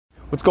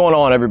What's going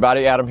on,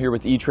 everybody? Adam here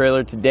with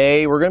eTrailer.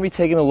 Today we're going to be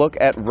taking a look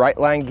at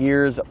Rightline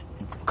Gear's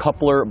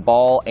coupler,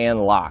 ball, and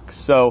lock.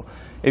 So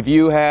if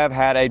you have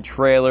had a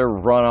trailer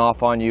run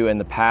off on you in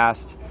the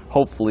past,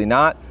 hopefully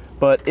not,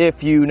 but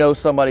if you know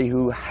somebody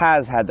who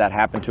has had that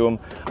happen to them,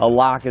 a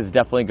lock is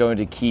definitely going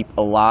to keep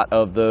a lot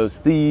of those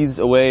thieves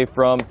away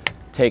from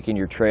taking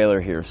your trailer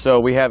here. So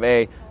we have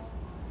a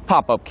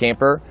pop-up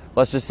camper.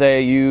 Let's just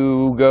say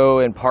you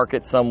go and park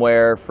it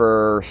somewhere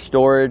for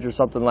storage or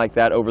something like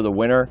that over the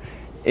winter.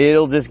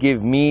 It'll just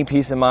give me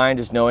peace of mind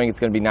just knowing it's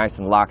going to be nice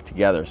and locked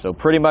together. So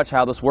pretty much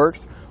how this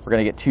works, we're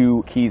going to get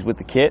 2 keys with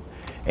the kit,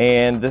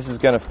 and this is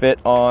going to fit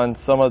on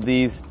some of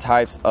these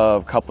types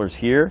of couplers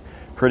here.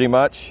 Pretty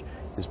much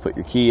just put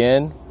your key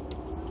in,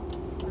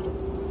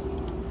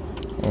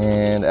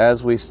 and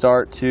as we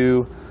start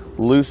to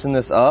loosen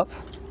this up,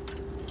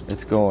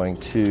 it's going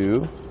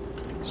to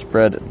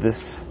spread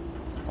this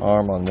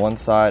arm on one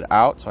side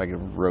out so I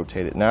can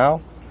rotate it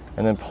now,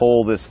 and then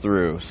pull this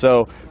through.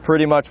 So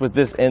pretty much with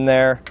this in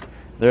there,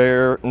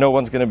 no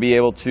one's going to be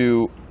able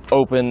to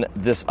open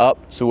this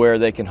up so where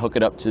they can hook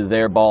it up to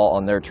their ball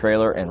on their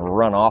trailer and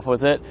run off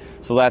with it.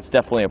 So that's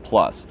definitely a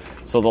plus.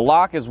 So the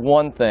lock is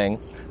one thing,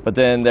 but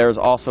then there's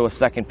also a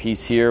second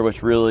piece here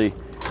which really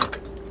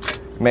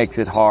makes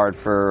it hard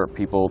for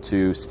people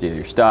to steal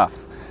your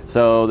stuff.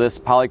 So this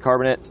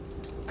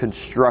polycarbonate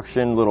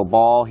construction little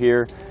ball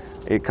here,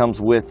 it comes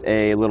with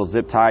a little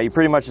zip tie. You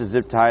pretty much just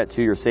zip tie it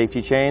to your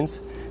safety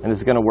chains, and this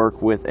is going to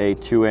work with a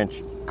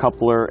 2-inch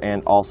coupler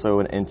and also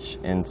an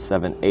 1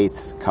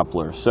 7/8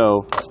 coupler.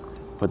 So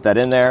put that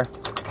in there,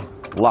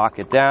 lock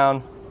it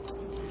down,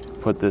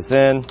 put this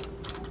in,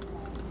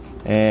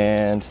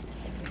 and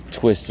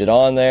twist it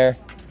on there.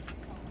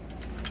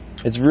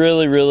 It's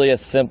really a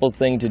simple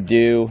thing to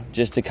do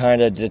just to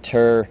kind of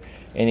deter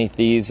any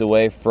thieves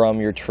away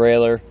from your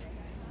trailer.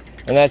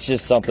 And that's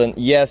just something,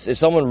 yes, if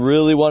someone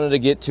really wanted to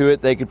get to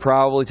it, they could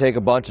probably take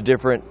a bunch of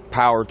different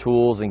power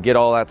tools and get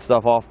all that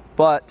stuff off,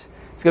 but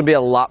it's going to be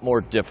a lot more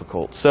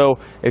difficult. So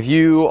if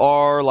you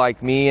are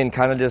like me and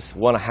kind of just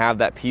want to have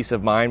that peace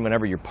of mind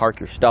whenever you park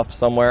your stuff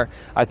somewhere,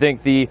 I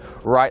think the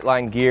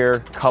Rightline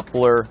Gear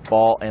coupler,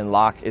 ball, and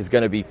lock is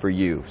going to be for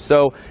you.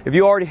 So if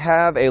you already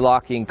have a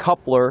locking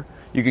coupler,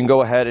 you can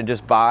go ahead and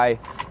just buy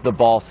the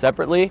ball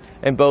separately,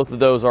 and both of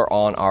those are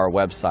on our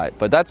website.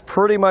 But that's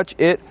pretty much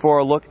it for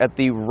a look at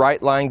the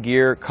Rightline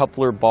Gear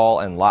coupler, ball,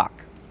 and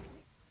lock.